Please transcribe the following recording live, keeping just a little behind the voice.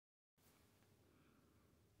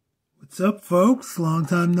What's up, folks? Long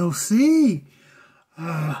time no see.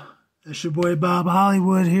 It's your boy Bob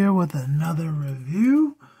Hollywood here with another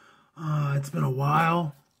review. It's been a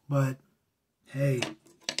while, but hey,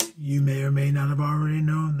 you may or may not have already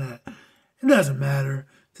known that. It doesn't matter.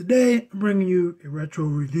 Today, I'm bringing you a retro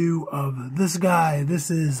review of this guy.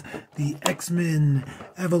 This is the X-Men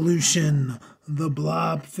Evolution, the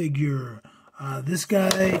Blob figure. This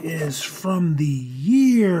guy is from the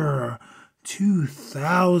year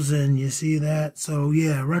 2000. You see that? So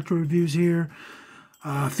yeah, retro reviews here.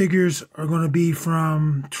 Figures are going to be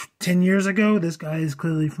from 10 years ago. This guy is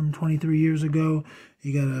clearly from 23 years ago.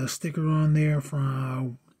 You got a sticker on there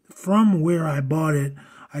from where I bought it.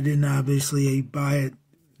 I didn't obviously buy it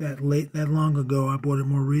that long ago. I bought it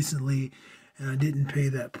more recently, and I didn't pay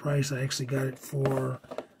that price. I actually got it for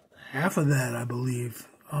half of that, I believe.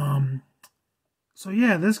 So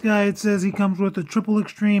yeah, this guy, it says he comes with a triple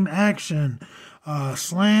extreme action.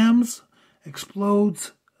 Slams,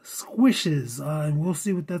 explodes, squishes, and we'll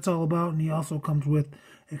see what that's all about. And he also comes with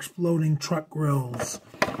exploding truck grills.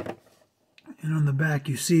 And on the back,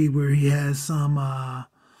 you see where he has some,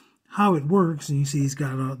 how it works. And you see he's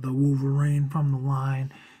got the Wolverine from the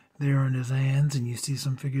line there in his hands. And you see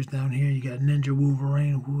some figures down here. You got Ninja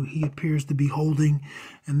Wolverine, who he appears to be holding.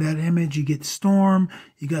 In that image, you get Storm.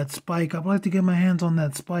 You got Spike. I'd like to get my hands on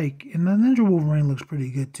that Spike. And the Ninja Wolverine looks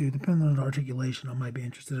pretty good, too. Depending on the articulation, I might be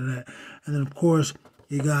interested in that. And then, of course,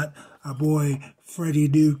 you got our boy Freddy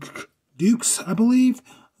Dukes, I believe,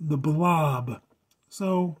 the Blob.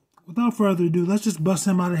 So, without further ado, let's just bust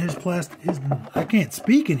him out of his plastic, I can't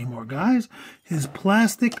speak anymore, guys. His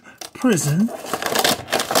plastic prison.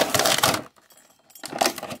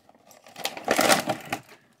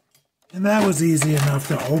 And that was easy enough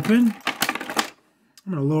to open.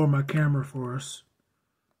 I'm going to lower my camera for us.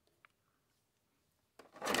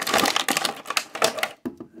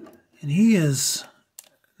 And he is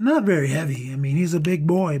not very heavy. I mean, he's a big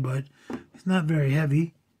boy, but he's not very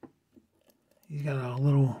heavy. He's got a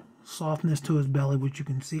little softness to his belly, which you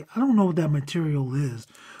can see. I don't know what that material is,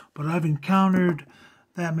 but I've encountered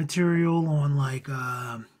that material on like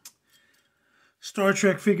Star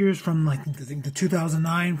Trek figures from like I think the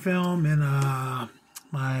 2009 film, and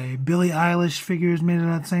my Billie Eilish figures made of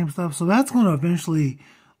that same stuff. So that's going to eventually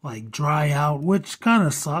like dry out, which kind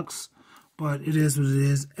of sucks. But it is what it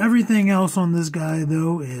is. Everything else on this guy,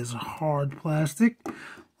 though, is hard plastic.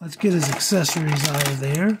 Let's get his accessories out of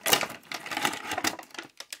there.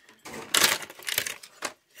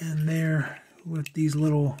 And there, with these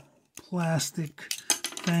little plastic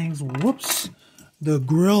things. Whoops. The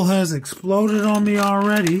grill has exploded on me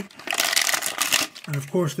already. And,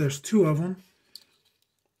 of course, there's two of them.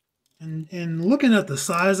 And looking at the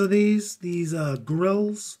size of these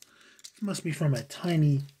grills, must be from a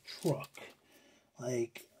tiny truck.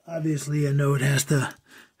 Like, obviously, I know it has to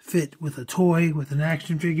fit with a toy, with an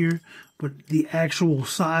action figure, but the actual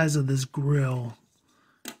size of this grill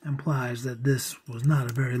implies that this was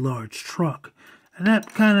not a very large truck. And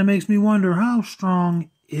that kind of makes me wonder, how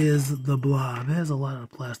strong is the Blob? It has a lot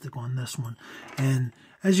of plastic on this one. And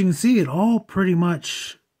as you can see, it all pretty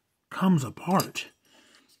much comes apart.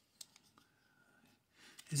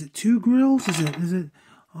 Is it two grills? Is it?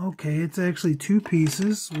 Okay, it's actually two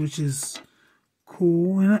pieces, which is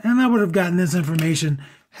cool. And I would have gotten this information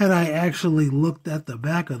had I actually looked at the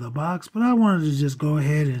back of the box, but I wanted to just go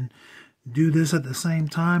ahead and do this at the same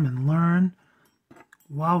time and learn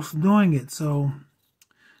whilst doing it. So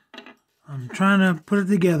I'm trying to put it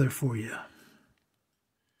together for you.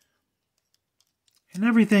 And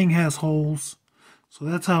everything has holes, so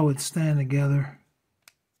that's how it's stand together.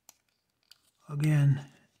 Again,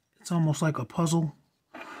 it's almost like a puzzle.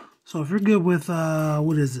 So if you're good with,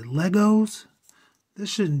 what is it, Legos, this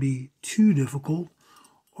shouldn't be too difficult.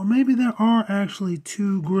 Or maybe there are actually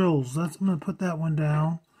two grills. I'm going to put that one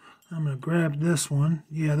down. I'm going to grab this one.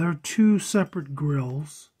 Yeah, there are two separate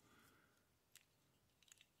grills.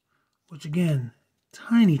 Which again,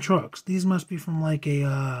 tiny trucks. These must be from like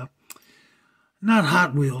a, not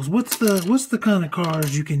Hot Wheels. What's the kind of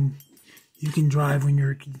cars you can drive when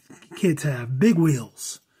your kids have? Big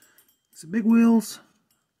Wheels. Is it Big Wheels?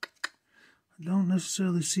 I don't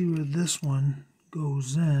necessarily see where this one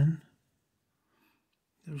goes in.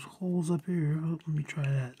 There's holes up here. Oh, let me try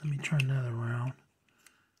that. Let me turn that around.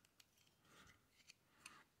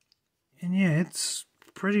 And yeah, it's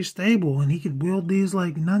pretty stable, and he could wield these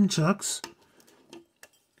like nunchucks.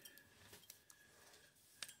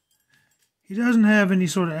 He doesn't have any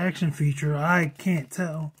sort of action feature. I can't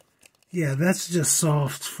tell. Yeah, that's just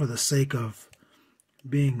soft for the sake of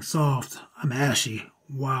being soft. I'm ashy.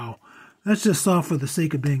 Wow. That's just soft for the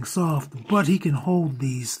sake of being soft, but he can hold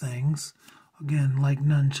these things. Again, like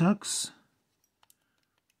nunchucks.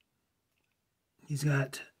 He's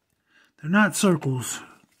got, they're not circles,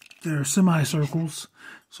 they're semicircles,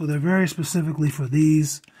 so they're very specifically for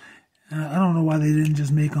these. I don't know why they didn't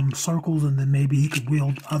just make them circles and then maybe he could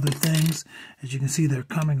wield other things. As you can see, they're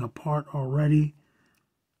coming apart already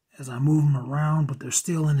as I move them around, but they're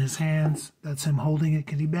still in his hands. That's him holding it.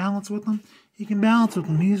 Can he balance with them? He can balance with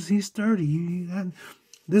them. He's sturdy.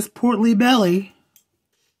 This portly belly,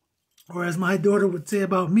 or as my daughter would say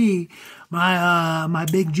about me, my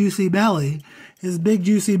big juicy belly. His big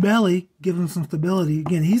juicy belly gives him some stability.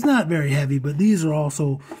 Again, he's not very heavy, but these are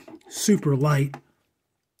also super light.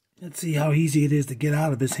 Let's see how easy it is to get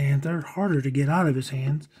out of his hands. They're harder to get out of his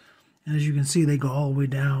hands. And as you can see, they go all the way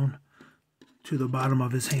down to the bottom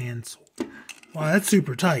of his hands. Wow, that's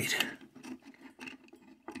super tight.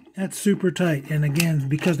 That's super tight. And again,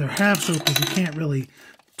 because they're half circles, you can't really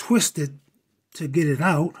twist it to get it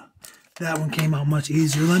out. That one came out much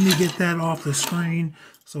easier. Let me get that off the screen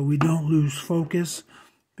so we don't lose focus.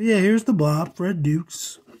 But yeah, here's the Blob, Fred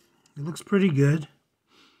Dukes. It looks pretty good.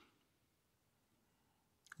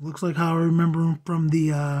 Looks like how I remember him from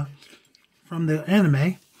the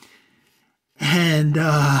anime. And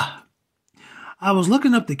I was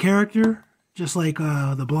looking up the character, just like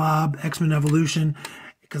the Blob, X-Men Evolution,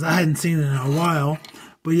 because I hadn't seen it in a while.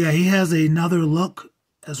 But yeah, he has another look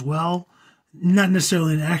as well. Not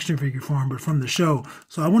necessarily in action figure form, but from the show.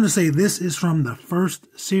 So I want to say this is from the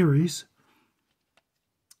first series.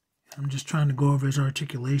 I'm just trying to go over his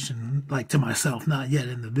articulation, like to myself, not yet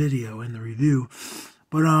in the video, in the review.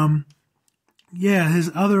 But yeah,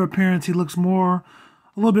 his other appearance, he looks a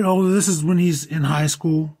little bit older. This is when he's in high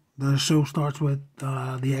school. The show starts with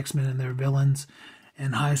the X-Men and their villains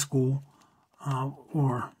in high school,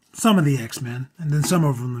 or some of the X-Men, and then some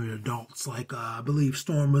of them are adults. Like, I believe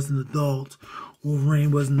Storm was an adult,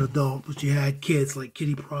 Wolverine was an adult, but you had kids like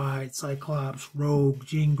Kitty Pryde, Cyclops, Rogue,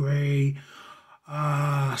 Jean Grey,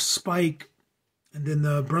 Spike, and then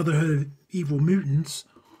the Brotherhood of Evil Mutants,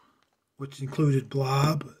 which included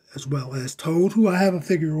Blob, as well as Toad, who I have a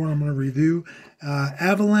figure on I'm going to review,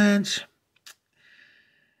 Avalanche,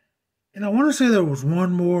 and I want to say there was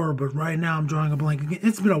one more, but right now I'm drawing a blank again.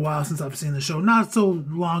 It's been a while since I've seen the show. Not so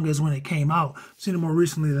long as when it came out. I've seen it more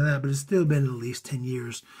recently than that, but it's still been at least 10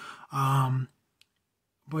 years. But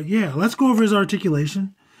yeah, let's go over his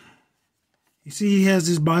articulation. You see he has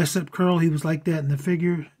his bicep curl. He was like that in the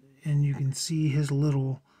figure. And you can see his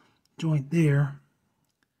little joint there.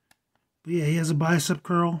 But yeah, he has a bicep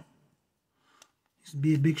curl. He's to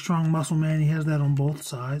be a big, strong muscle man. He has that on both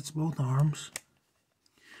sides, both arms.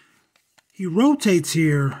 He rotates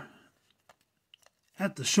here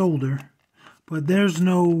at the shoulder, but there's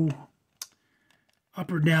no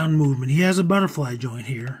up or down movement. He has a butterfly joint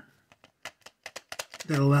here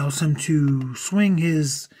that allows him to swing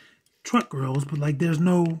his truck grills, but like there's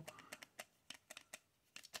no...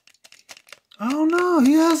 Oh no,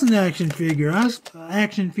 he has an action figure.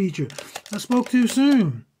 Action feature. I spoke too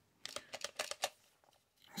soon.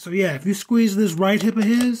 So yeah, if you squeeze this right hip of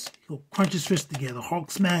his, he'll crunch his fist together. Hulk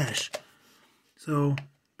smash. So,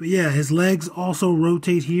 but yeah, his legs also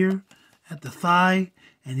rotate here at the thigh,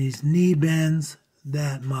 and his knee bends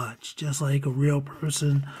that much, just like a real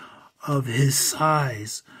person of his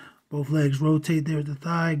size. Both legs rotate there at the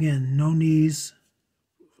thigh. Again, no knees,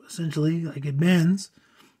 essentially, like it bends,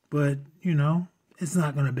 but, you know, it's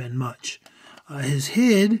not going to bend much. His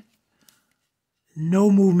head, no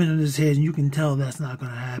movement in his head, and you can tell that's not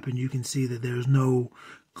going to happen. You can see that there's no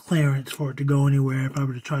clearance for it to go anywhere. If I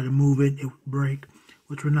were to try to move it, it would break,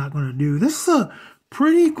 which we're not going to do. This is a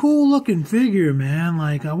pretty cool looking figure, man.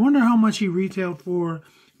 Like, I wonder how much he retailed for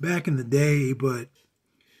back in the day, but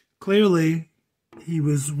clearly he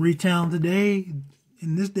was retailing today,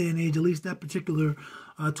 in this day and age, at least that particular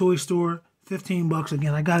toy store, $15.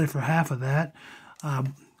 Again, I got it for half of that.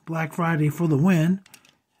 Black Friday for the win.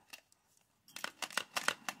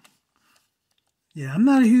 Yeah, I'm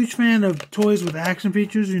not a huge fan of toys with action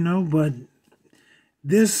features, you know, but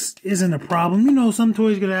this isn't a problem. You know, some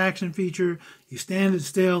toys get an action feature, you stand it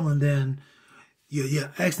still, and then you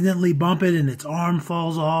accidentally bump it and its arm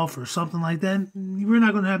falls off or something like that. We're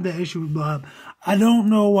not going to have that issue with Blob. I don't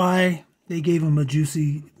know why they gave him a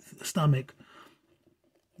juicy stomach,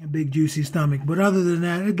 a big juicy stomach, but other than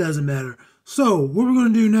that, it doesn't matter. So, what we're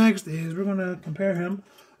going to do next is we're going to compare him,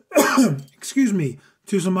 excuse me,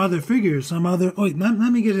 to some other figures, some other... Oh, wait, let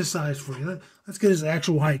me get his size for you. Let's get his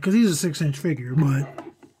actual height, because he's a 6-inch figure, but...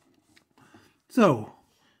 So,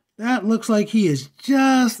 that looks like he is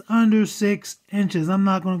just under 6 inches. I'm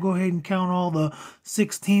not going to go ahead and count all the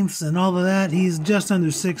 16ths and all of that. He's just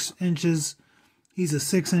under 6 inches. He's a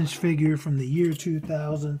 6-inch figure from the year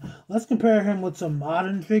 2000. Let's compare him with some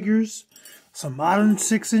modern figures, some modern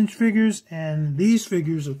 6-inch figures, and these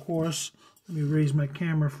figures, of course. Let me raise my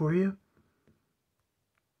camera for you.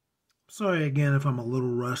 Sorry again if I'm a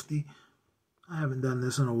little rusty. I haven't done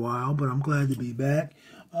this in a while, but I'm glad to be back.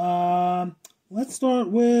 Let's start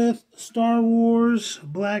with Star Wars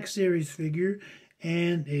Black Series figure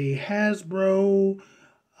and a Hasbro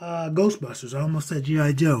Ghostbusters. I almost said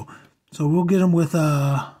G.I. Joe. So we'll get him with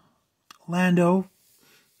Lando,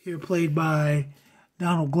 here played by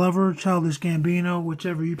Donald Glover, Childish Gambino,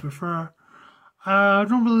 whichever you prefer. I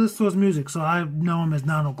don't really listen to his music, so I know him as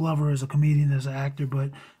Donald Glover, as a comedian, as an actor,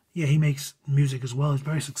 but yeah, he makes music as well. He's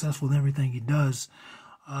very successful in everything he does.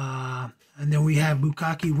 And then we have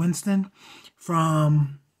Bukaki Winston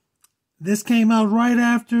from... This came out right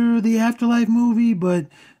after the Afterlife movie, but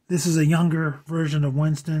this is a younger version of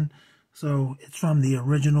Winston. So it's from the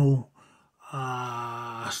original...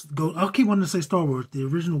 I'll keep wanting to say Star Wars, the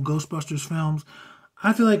original Ghostbusters films.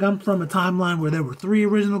 I feel like I'm from a timeline where there were 3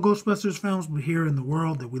 original Ghostbusters films, but here in the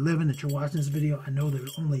world that we live in, that you're watching this video, I know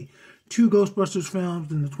there's only 2 Ghostbusters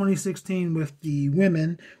films. In the 2016 with the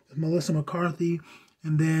women, with Melissa McCarthy,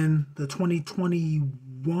 and then the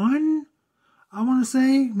 2021, I want to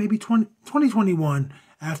say, maybe 2021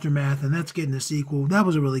 Aftermath, and that's getting a sequel. That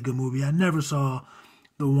was a really good movie. I never saw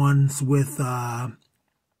the ones with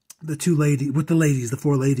the 2 ladies, with the ladies, the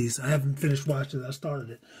 4 ladies. I haven't finished watching it. I started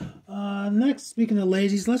it. Next, speaking of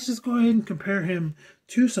ladies, let's just go ahead and compare him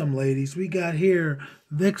to some ladies. We got here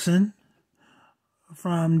Vixen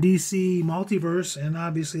from DC Multiverse, and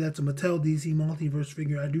obviously that's a Mattel DC Multiverse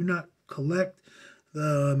figure. I do not collect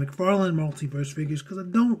the McFarlane Multiverse figures because I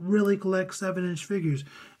don't really collect 7-inch figures.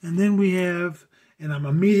 And then we have, and I'm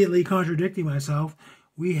immediately contradicting myself,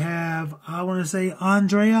 we have, I want to say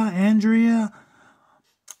Andrea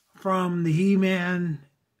from the He-Man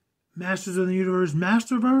Masters of the Universe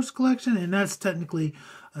Masterverse collection, and that's technically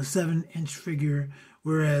a 7-inch figure,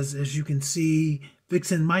 whereas, as you can see,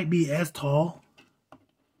 Vixen might be as taller,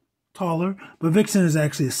 but Vixen is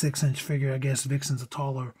actually a 6-inch figure. I guess Vixen's a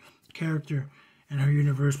taller character in her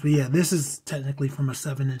universe, but yeah, this is technically from a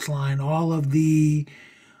 7-inch line. All of the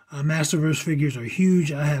Masterverse figures are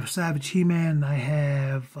huge. I have Savage He-Man, I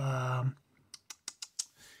have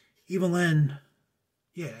Evelyn.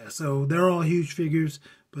 Yeah, so they're all huge figures,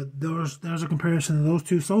 but there's a comparison of those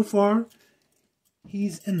 2. So far,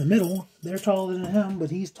 he's in the middle. They're taller than him,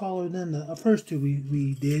 but he's taller than the first 2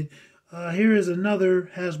 we did. Here is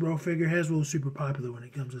another Hasbro figure. Hasbro is super popular when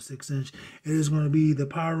it comes to 6-inch. It is going to be the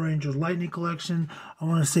Power Rangers Lightning Collection. I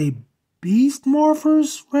want to say Beast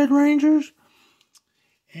Morphers Red Rangers.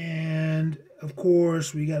 And, of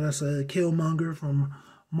course, we got us a Killmonger from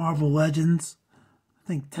Marvel Legends. I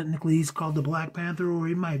think technically he's called the Black Panther, or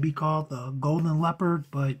he might be called the Golden Leopard,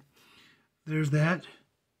 but there's that.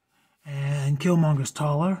 And Killmonger's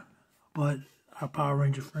taller, but our Power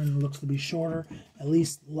Ranger friend looks to be shorter, at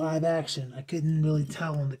least live action. I couldn't really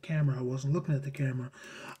tell on the camera. I wasn't looking at the camera.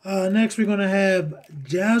 Next, we're going to have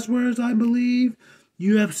Jazzwares, I believe,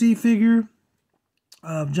 UFC figure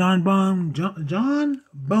of John Bone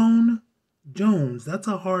Jones. That's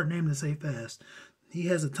a hard name to say fast. He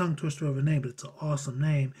has a tongue twister of a name, but it's an awesome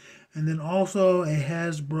name. And then also a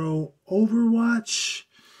Hasbro Overwatch.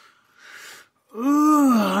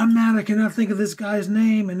 I'm mad I cannot think of this guy's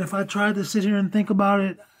name. And if I tried to sit here and think about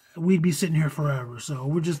it, we'd be sitting here forever. So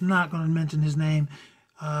we're just not going to mention his name.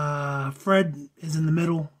 Fred is in the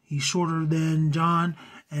middle. He's shorter than John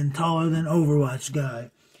and taller than Overwatch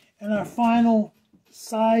guy. And our final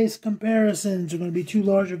size comparisons are going to be 2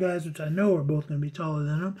 larger guys, which I know are both going to be taller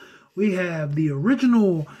than him. We have the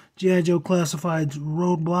original G.I. Joe Classifieds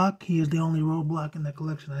Roadblock. He is the only Roadblock in the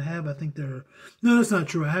collection I have. I think there... No, that's not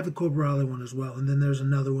true. I have the Cobra Ali one as well. And then there's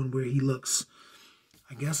another one where he looks,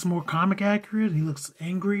 I guess, more comic accurate. He looks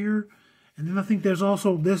angrier. And then I think there's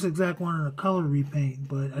also this exact one in a color repaint.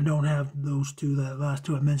 But I don't have those 2, that last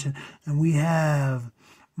 2 I mentioned. And we have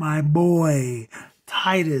my boy,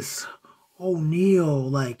 Titus O'Neil.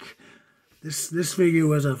 Like, this figure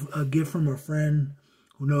was a gift from a friend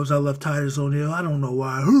who knows I love Titus O'Neil. I don't know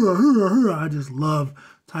why. I just love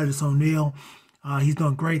Titus O'Neil. He's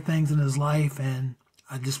done great things in his life, and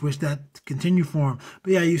I just wish that to continue for him.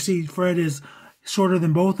 But yeah, you see Fred is shorter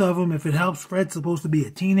than both of them. If it helps, Fred's supposed to be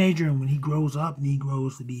a teenager, and when he grows up, he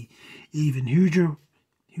grows to be even huger.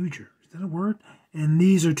 Huger, is that a word? And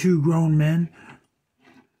these are 2 grown men.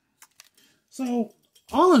 So,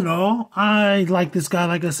 all in all, I like this guy.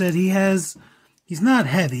 Like I said, he has He's not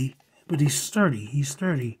heavy, but he's sturdy. He's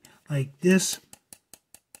sturdy. Like this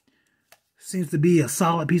seems to be a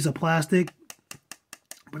solid piece of plastic.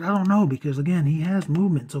 But I don't know, because again, he has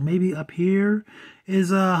movement. So maybe up here is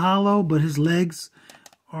hollow, but his legs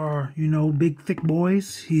are, you know, big, thick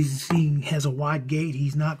boys. He has a wide gait.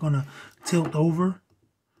 He's not going to tilt over,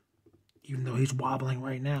 even though he's wobbling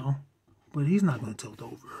right now. But he's not going to tilt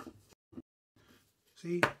over.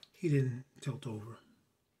 See, he didn't tilt over.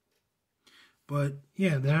 But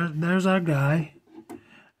yeah, there's our guy.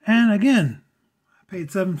 And again, I paid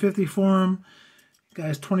 $7.50 for him.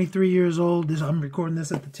 Guy's 23 years old. I'm recording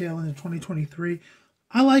this at the tail end of 2023.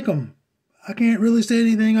 I like him. I can't really say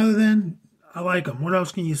anything other than I like him. What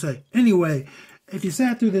else can you say? Anyway, if you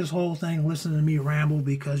sat through this whole thing listening to me ramble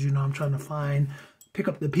because, you know, I'm trying to pick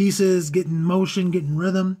up the pieces, get in motion, get in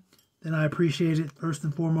rhythm, then I appreciate it. First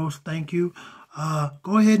and foremost, thank you.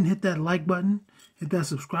 Go ahead and hit that like button. Hit that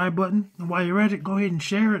subscribe button. And while you're at it, go ahead and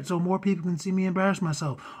share it so more people can see me embarrass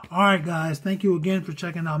myself. All right, guys. Thank you again for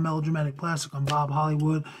checking out Melodramatic Plastic on Bob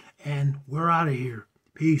Hollywood. And we're out of here.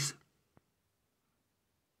 Peace.